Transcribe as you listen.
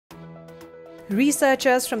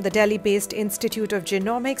Researchers from the Delhi-based Institute of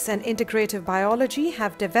Genomics and Integrative Biology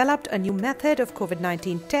have developed a new method of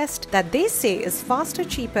COVID-19 test that they say is faster,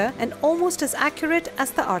 cheaper, and almost as accurate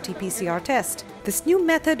as the RT-PCR test. This new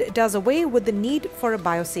method does away with the need for a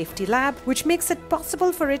biosafety lab, which makes it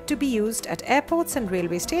possible for it to be used at airports and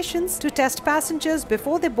railway stations to test passengers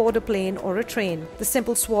before they board a plane or a train. The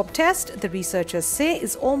simple swab test, the researchers say,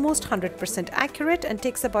 is almost 100% accurate and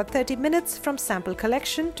takes about 30 minutes from sample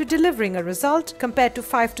collection to delivering a result, compared to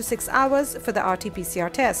 5 to 6 hours for the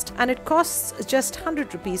RT-PCR test. And it costs just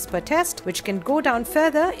 100 rupees per test, which can go down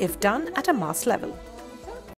further if done at a mass level.